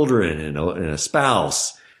beautiful children and a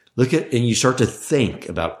spouse. And you start to think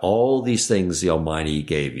about all these things the Almighty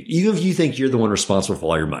gave you. Even if you think you're the one responsible for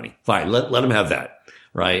all your money, fine, let them have that,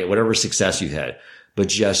 right? Whatever success you've had, but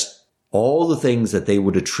just all the things that they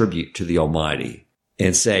would attribute to the Almighty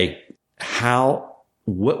and say,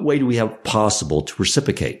 what way do we have possible to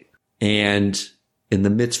reciprocate? And in the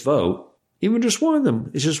mitzvot, even just one of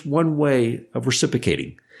them is just one way of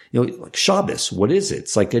reciprocating. Like Shabbos, what is it?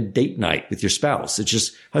 It's like a date night with your spouse. It's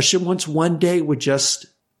just Hashem wants one day with just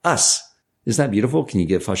us. Isn't that beautiful? Can you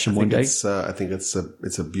give Hashem one day? I think it's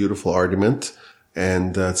a beautiful argument,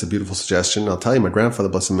 and it's a beautiful suggestion. I'll tell you, my grandfather,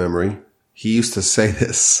 blessed memory, he used to say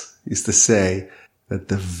this. He used to say that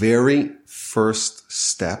the very first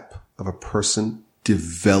step of a person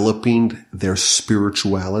developing their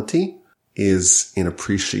spirituality is in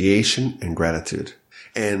appreciation and gratitude,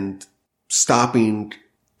 and stopping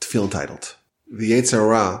to feel entitled. The Yetzer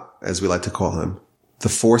Hara, as we like to call him, the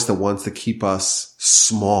force that wants to keep us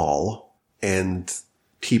small and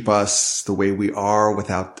keep us the way we are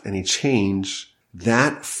without any change,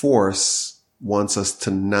 that force wants us to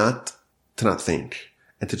not think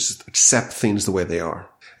and to just accept things the way they are.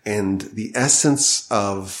 And the essence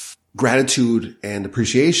of gratitude and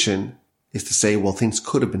appreciation is to say, well, things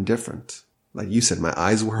could have been different. Like you said, my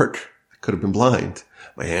eyes work. I could have been blind.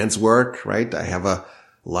 My hands work, right? I have a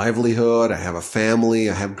livelihood. I have a family.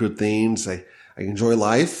 I have good things. I enjoy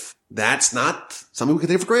life. That's not something we can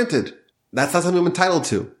take for granted. That's not something I'm entitled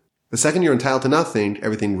to. The second you're entitled to nothing,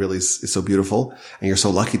 everything really is so beautiful, and you're so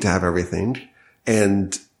lucky to have everything.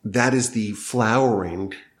 And that is the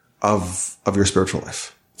flowering of your spiritual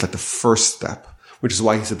life. It's like the first step, which is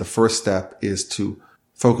why he said the first step is to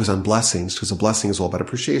focus on blessings, because a blessing is all about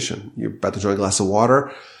appreciation. You're about to enjoy a glass of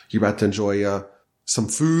water. You're about to enjoy some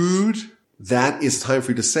food. That is time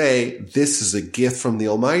for you to say, this is a gift from the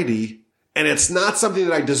Almighty. And it's not something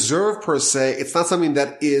that I deserve per se. It's not something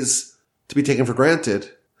that is to be taken for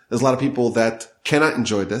granted. There's a lot of people that cannot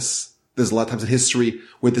enjoy this. There's a lot of times in history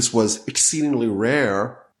where this was exceedingly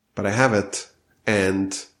rare, but I have it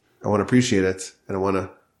and I want to appreciate it and I want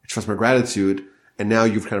to express my gratitude. And now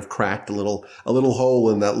you've kind of cracked a little hole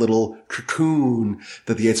in that little cocoon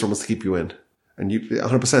that the Yetzer wants to keep you in. And you,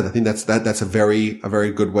 100%, I think that's a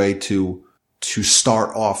very good way to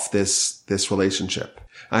start off this relationship.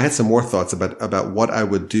 I had some more thoughts about what I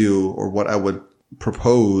would do or what I would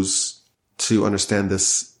propose to understand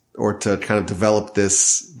this or to kind of develop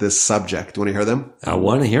this subject. Do you want to hear them? I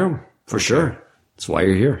want to hear them for sure. That's why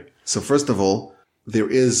you're here. So first of all,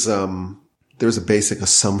 there's a basic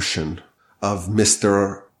assumption of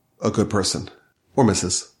Mr. a good person or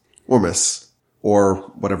Mrs. or Miss or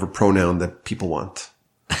whatever pronoun that people want.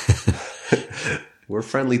 We're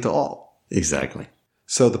friendly to all. Exactly.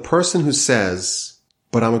 So the person who says,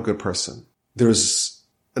 but I'm a good person, there's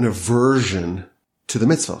an aversion to the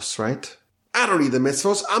mitzvos, right? I don't need the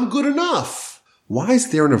mitzvos. I'm good enough. Why is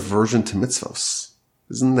there an aversion to mitzvos?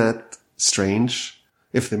 Isn't that strange?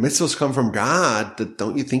 If the mitzvos come from God,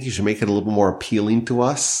 don't you think you should make it a little bit more appealing to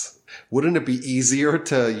us? Wouldn't it be easier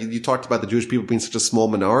you talked about the Jewish people being such a small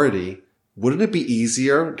minority. Wouldn't it be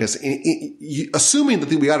easier? Because assuming that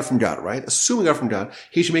we got it from God, right? Assuming we got it from God,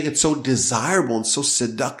 he should make it so desirable and so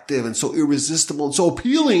seductive and so irresistible and so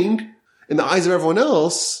appealing in the eyes of everyone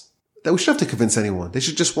else that we should have to convince anyone. They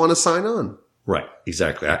should just want to sign on. Right.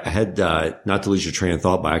 Exactly. I had, not to lose your train of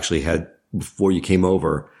thought, but I actually had, before you came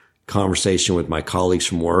over, conversation with my colleagues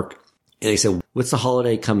from work. And they said, what's the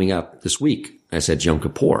holiday coming up this week? I said, Yom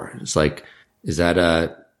Kippur. It's like, is that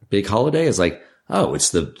a big holiday? It's like, oh,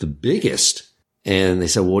 it's the biggest. And they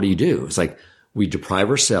said, well, what do you do? It's like, we deprive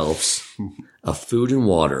ourselves of food and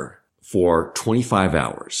water for 25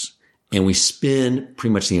 hours. And we spend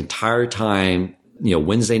pretty much the entire time,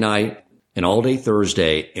 Wednesday night and all day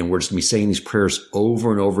Thursday. And we're just going to be saying these prayers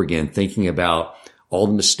over and over again, thinking about all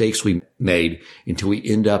the mistakes we made until we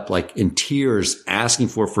end up like in tears asking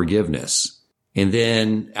for forgiveness. And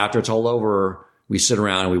then after it's all over, we sit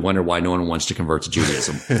around and we wonder why no one wants to convert to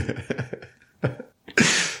Judaism.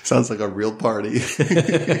 Sounds like a real party.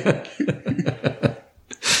 I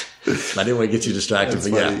didn't want to get you distracted,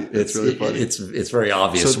 but yeah, it's really funny. It's very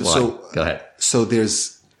obvious why. Go ahead. So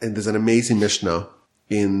there's an amazing Mishnah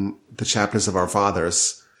in the chapters of our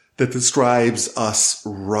fathers that describes us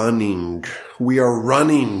running. We are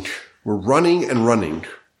running. We're running and running.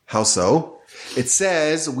 How so? It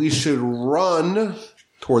says we should run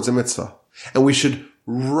towards a mitzvah and we should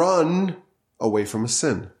run away from a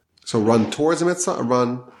sin. So run towards a mitzvah or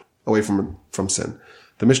run away from sin.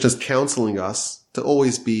 The Mishnah is counseling us to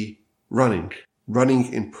always be running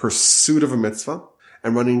in pursuit of a mitzvah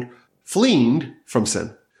and fleeing from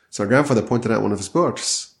sin. So our grandfather pointed out in one of his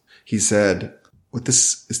books, he said, what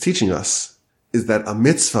this is teaching us is that a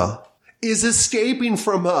mitzvah is escaping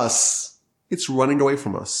from us. It's running away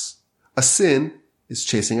from us. A sin is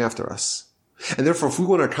chasing after us. And therefore, if we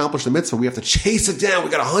want to accomplish the mitzvah, we have to chase it down.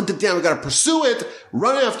 We got to hunt it down. We got to pursue it,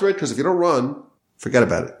 run after it. Because if you don't run, forget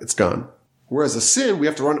about it. It's gone. Whereas a sin, we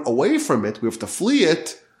have to run away from it. We have to flee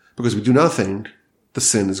it because we do nothing. The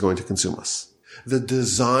sin is going to consume us. The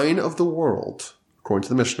design of the world, according to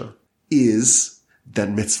the Mishnah, is that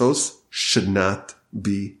mitzvos should not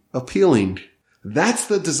be appealing. That's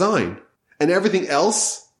the design. And everything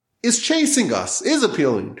else is chasing us, is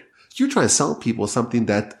appealing. You're trying to sell people something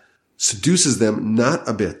that seduces them not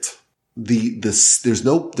a bit. There's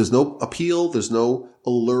no appeal, there's no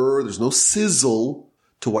allure, there's no sizzle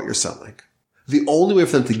to what you're selling. The only way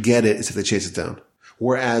for them to get it is if they chase it down.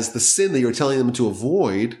 Whereas the sin that you're telling them to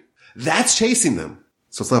avoid, that's chasing them.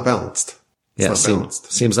 So it's not balanced.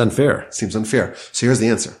 Seems unfair. Seems unfair. So here's the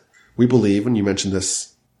answer. We believe, and you mentioned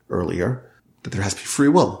this earlier, that there has to be free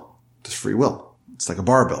will. There's free will. It's like a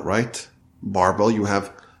barbell, right? Barbell, you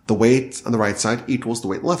have the weight on the right side equals the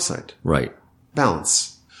weight on the left side. Right.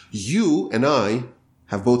 Balance. You and I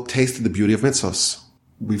have both tasted the beauty of mitzvahs.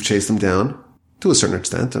 We've chased them down to a certain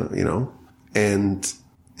extent, and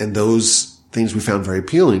those things we found very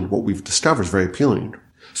appealing. What we've discovered is very appealing.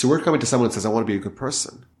 So we're coming to someone that says, I want to be a good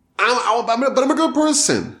person. But I'm a good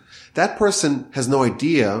person. That person has no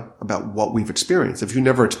idea about what we've experienced. If you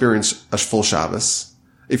never experienced a full Shabbos,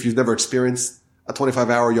 if you've never experienced a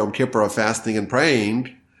 25-hour Yom Kippur of fasting and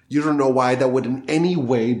praying, you don't know why that would in any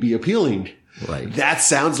way be appealing. Right. That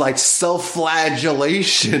sounds like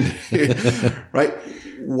self-flagellation, right?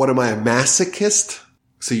 What am I, a masochist?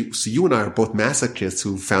 So you and I are both masochists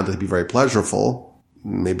who found it to be very pleasurable.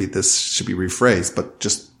 Maybe this should be rephrased, but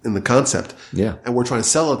just in the concept. Yeah. And we're trying to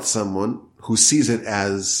sell it to someone who sees it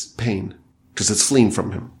as pain because it's fleeing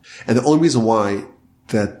from him. And the only reason why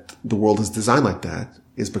that the world is designed like that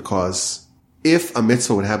is because if a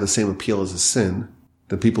mitzvah would have the same appeal as a sin,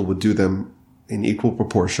 then people would do them in equal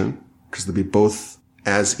proportion because they'd be both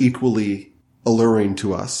as equally alluring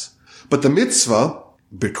to us. But the mitzvah,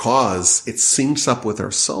 because it syncs up with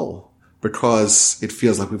our soul, because it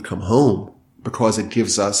feels like we've come home, because it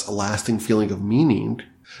gives us a lasting feeling of meaning,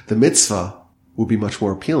 the mitzvah will be much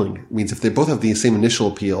more appealing. It means if they both have the same initial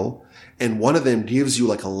appeal and one of them gives you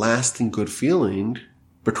like a lasting good feeling,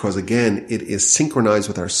 because again, it is synchronized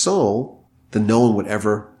with our soul, then no one would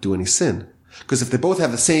ever do any sin. Because if they both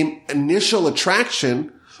have the same initial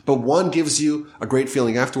attraction, but one gives you a great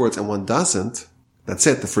feeling afterwards and one doesn't, that's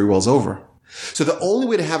it. The free will's over. So the only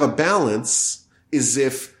way to have a balance is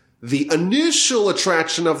if the initial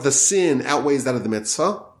attraction of the sin outweighs that of the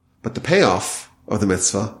mitzvah, but the payoff of the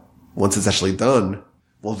mitzvah, once it's actually done,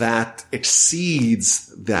 well, that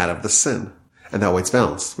exceeds that of the sin. And that way it's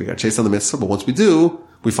balanced. We got to chase down the mitzvah, but once we do,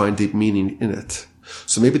 we find deep meaning in it.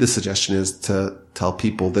 So maybe the suggestion is to tell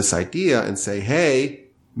people this idea and say, hey,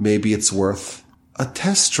 maybe it's worth a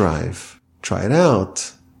test drive. Try it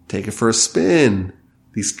out. Take it for a spin.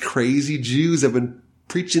 These crazy Jews have been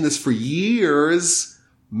preaching this for years.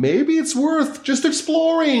 Maybe it's worth just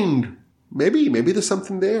exploring. Maybe there's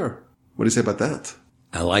something there. What do you say about that?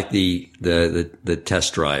 I like the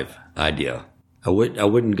test drive idea. I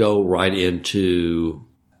wouldn't go right into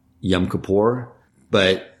Yom Kippur,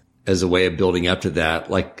 but as a way of building up to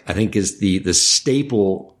that, like I think is the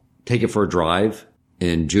staple, take it for a drive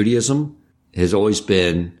in Judaism has always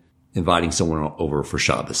been inviting someone over for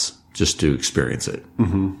Shabbos just to experience it.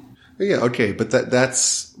 Mm-hmm. Yeah. Okay. But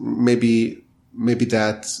that's maybe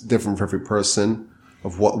that's different for every person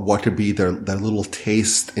of what could be their little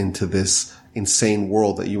taste into this insane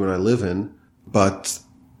world that you and I live in. But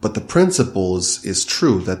the principle is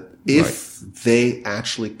true that if they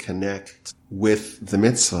actually connect with the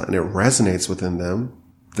mitzvah and it resonates within them,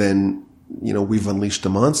 then, we've unleashed a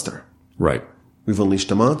monster. Right. We've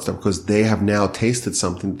unleashed a monster because they have now tasted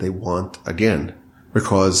something that they want again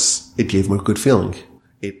because it gave them a good feeling.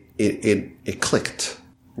 It clicked.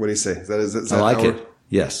 What do you say? Is that I like it.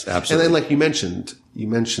 Yes, absolutely. And then like you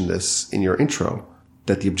mentioned this in your intro,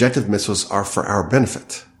 that the objective mitzvahs are for our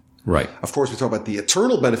benefit. Right. Of course, we talk about the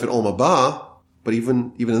eternal benefit, Olam Haba, but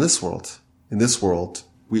even in this world,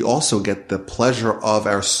 we also get the pleasure of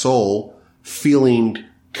our soul feeling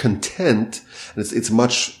content. And it's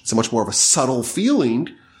much more of a subtle feeling,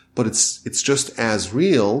 but it's just as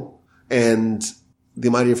real. And the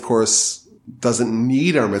Almighty, of course, doesn't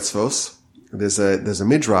need our mitzvos. There's a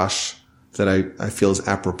midrash that I feel is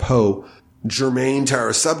apropos, germane to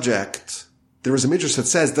our subject. There is a midrash that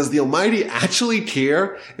says, does the Almighty actually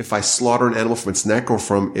care if I slaughter an animal from its neck or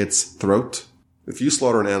from its throat? If you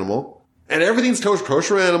slaughter an animal and everything's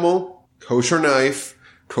kosher animal, kosher knife,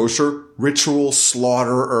 kosher ritual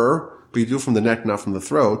slaughterer, but you do it from the neck, not from the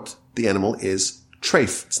throat, the animal is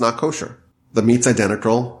treif. It's not kosher. The meat's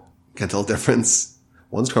identical. Can't tell the difference.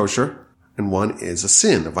 One's kosher and one is a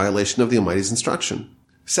sin, a violation of the Almighty's instruction.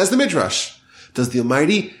 Says the midrash, does the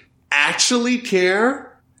Almighty actually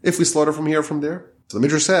care if we slaughter from here or from there? So the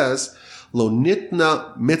midrash says, Lo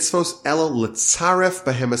nitna mitzvos elo litzaref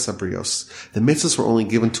behemes abrios. The mitzvahs were only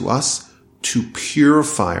given to us to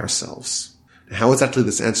purify ourselves. Now, how exactly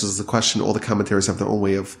this answers the question, all the commentaries have their own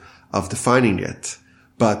way of defining it.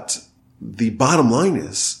 But the bottom line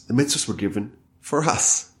is, the mitzvahs were given for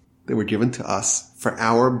us. They were given to us for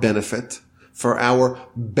our benefit, for our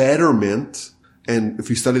betterment. And if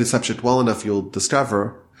you study the subject well enough, you'll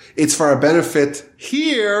discover it's for our benefit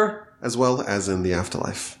here as well as in the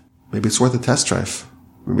afterlife. Maybe it's worth a test drive.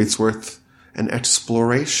 Maybe it's worth an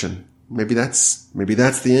exploration. Maybe that's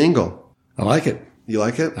the angle. I like it. You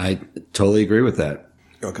like it? I totally agree with that.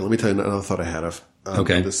 Okay, let me tell you another thought I had of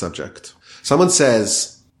this subject. Someone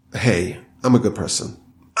says, hey, I'm a good person.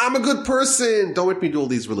 I'm a good person. Don't make me do all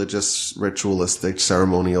these religious, ritualistic,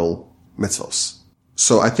 ceremonial mitzvos.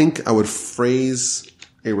 So I think I would phrase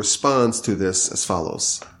a response to this as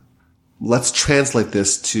follows. Let's translate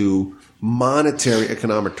this to monetary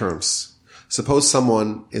economic terms. Suppose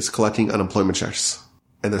someone is collecting unemployment checks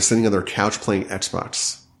and they're sitting on their couch playing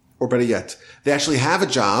Xbox. Or better yet, they actually have a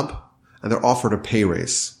job and they're offered a pay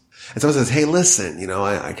raise. And someone says, hey, listen,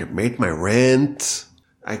 I could make my rent.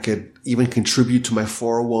 I could even contribute to my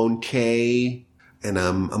 401k and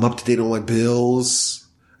I'm up to date on my bills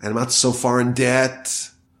and I'm not so far in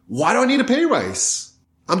debt. Why do I need a pay raise?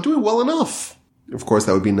 I'm doing well enough. Of course,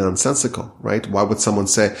 that would be nonsensical, right? Why would someone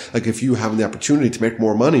say, like, if you have the opportunity to make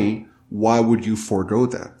more money, why would you forego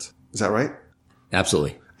that? Is that right?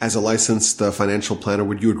 Absolutely. As a licensed financial planner,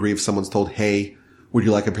 would you agree if someone's told, hey, would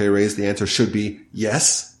you like a pay raise? The answer should be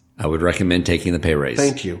yes. I would recommend taking the pay raise.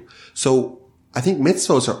 Thank you. So I think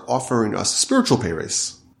mitzvos are offering us a spiritual pay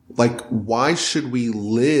raise. Like, why should we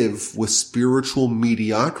live with spiritual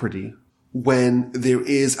mediocrity when there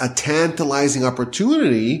is a tantalizing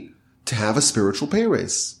opportunity to have a spiritual pay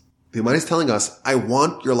raise? The Almighty is telling us, I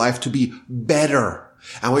want your life to be better.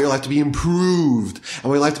 I want your life to be improved. I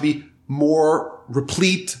want your life to be more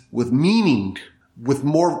replete with meaning, with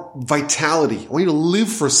more vitality. I want you to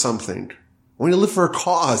live for something. I want you to live for a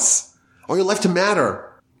cause. I want your life to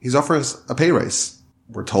matter. He's offering us a pay raise.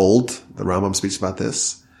 We're told, the Rambam speaks about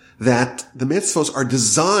this, that the mitzvos are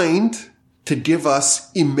designed to give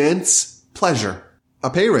us immense pleasure. A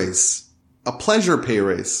pay raise. A pleasure pay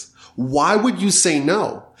raise. Why would you say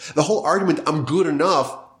no? The whole argument, I'm good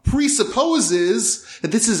enough, presupposes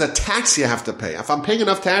that this is a tax you have to pay. If I'm paying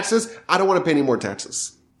enough taxes, I don't want to pay any more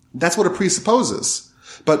taxes. That's what it presupposes.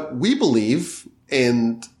 But we believe,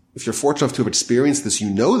 and if you're fortunate enough to have experienced this, you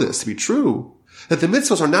know this to be true, that the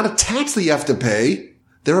mitzvahs are not a tax that you have to pay.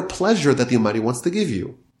 They're a pleasure that the Almighty wants to give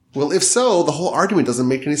you. Well, if so, the whole argument doesn't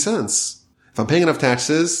make any sense. If I'm paying enough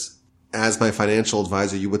taxes, as my financial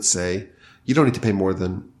advisor, you would say, you don't need to pay more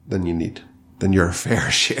than you need. Than your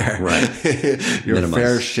fair share. Right. Your Minimize.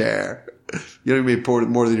 fair share. You don't need to pay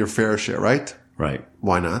more than your fair share, right? Right.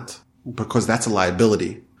 Why not? Because that's a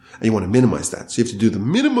liability. And you want to minimize that. So you have to do the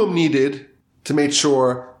minimum needed to make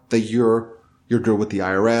sure that you're good with the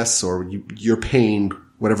IRS or you're paying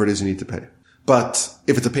whatever it is you need to pay. But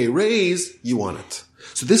if it's a pay raise, you want it.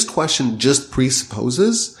 So this question just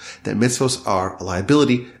presupposes that mitzvos are a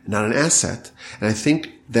liability, not an asset. And I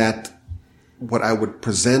think that what I would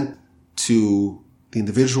present to the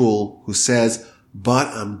individual who says, but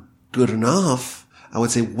I'm good enough, I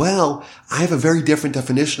would say, well, I have a very different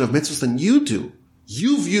definition of mitzvos than you do.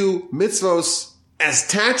 You view mitzvos as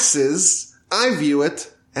taxes. I view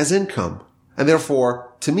it as income. And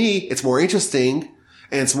therefore, to me, it's more interesting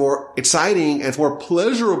and it's more exciting and it's more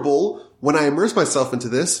pleasurable when I immerse myself into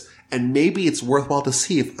this. And maybe it's worthwhile to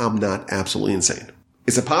see if I'm not absolutely insane.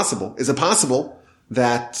 Is it possible? Is it possible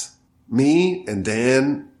that me and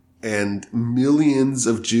Dan and millions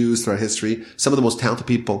of Jews throughout history, some of the most talented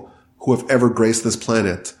people who have ever graced this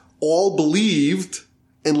planet, all believed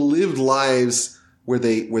and lived lives where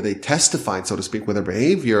they testified, so to speak, with their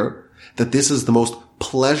behavior, that this is the most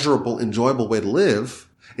pleasurable, enjoyable way to live.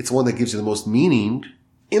 It's one that gives you the most meaning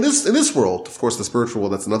in this world. Of course, the spiritual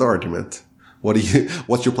world, that's another argument.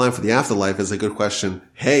 What's your plan for the afterlife is a good question.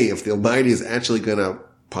 Hey, if the Almighty is actually going to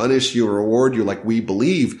punish you or reward you like we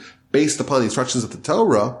believe based upon the instructions of the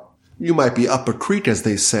Torah, you might be up a creek, as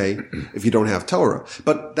they say, if you don't have Torah.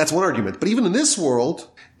 But that's one argument. But even in this world,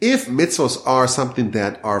 if mitzvos are something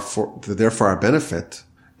that they're there for our benefit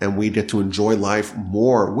and we get to enjoy life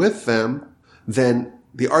more with them, then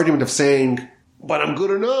the argument of saying, but I'm good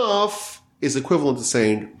enough is equivalent to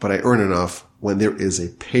saying, but I earn enough when there is a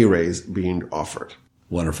pay raise being offered.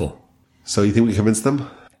 Wonderful. So you think we convinced them?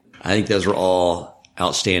 I think those are all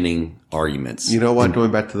outstanding arguments. You know what?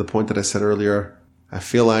 Going back to the point that I said earlier, I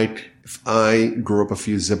feel like if I grew up a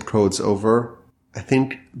few zip codes over, I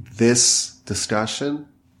think this discussion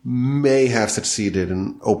may have succeeded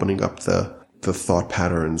in opening up the thought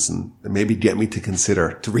patterns and maybe get me to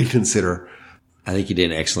reconsider. I think you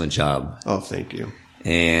did an excellent job. Oh, thank you.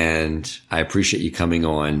 And I appreciate you coming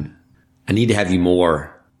on. I need to have you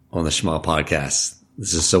more on the Shema podcast.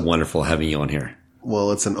 This is so wonderful having you on here.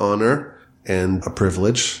 Well, it's an honor and a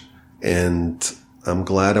privilege, and I'm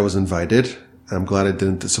glad I was invited. I'm glad I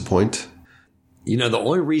didn't disappoint. You know, the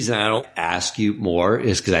only reason I don't ask you more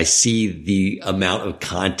is because I see the amount of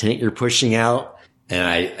content you're pushing out. And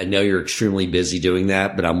I know you're extremely busy doing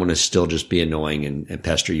that, but I'm going to still just be annoying and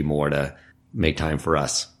pester you more to make time for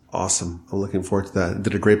us. Awesome. I'm looking forward to that. I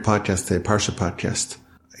did a great podcast today, Parsha podcast.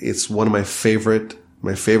 It's one of my favorite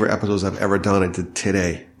episodes I've ever done. I did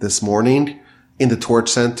today, this morning in the Torch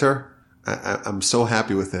Center. I'm so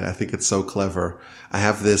happy with it. I think it's so clever. I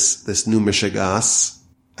have this new Mishigas.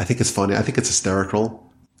 I think it's funny. I think it's hysterical.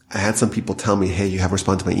 I had some people tell me, hey, you haven't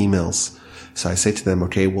responded to my emails. So I say to them,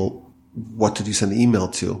 okay, well, what did you send the email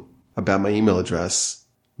to about my email address?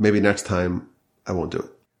 Maybe next time I won't do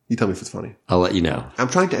it. You tell me if it's funny. I'll let you know. I'm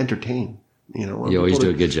trying to entertain. You always do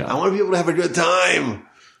a good job. I want to be able to have a good time.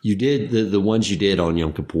 You did the ones you did on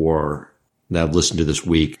Yom Kippur that I've listened to this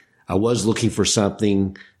week. I was looking for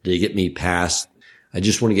something to get me past. I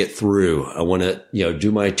just want to get through. I want to,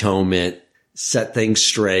 do my atonement, set things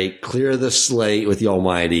straight, clear the slate with the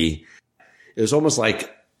Almighty. It was almost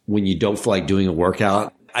like when you don't feel like doing a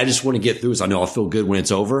workout, I just want to get through this. I know I'll feel good when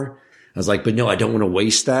it's over. I was like, but no, I don't want to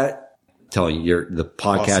waste that. I'm telling you, the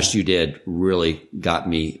podcast you did really got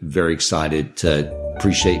me very excited to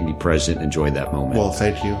appreciate and be present, enjoy that moment. Well,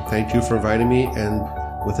 thank you. Thank you for inviting me, and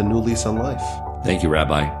with a new lease on life. Thank you,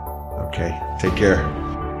 Rabbi. Okay. Take care.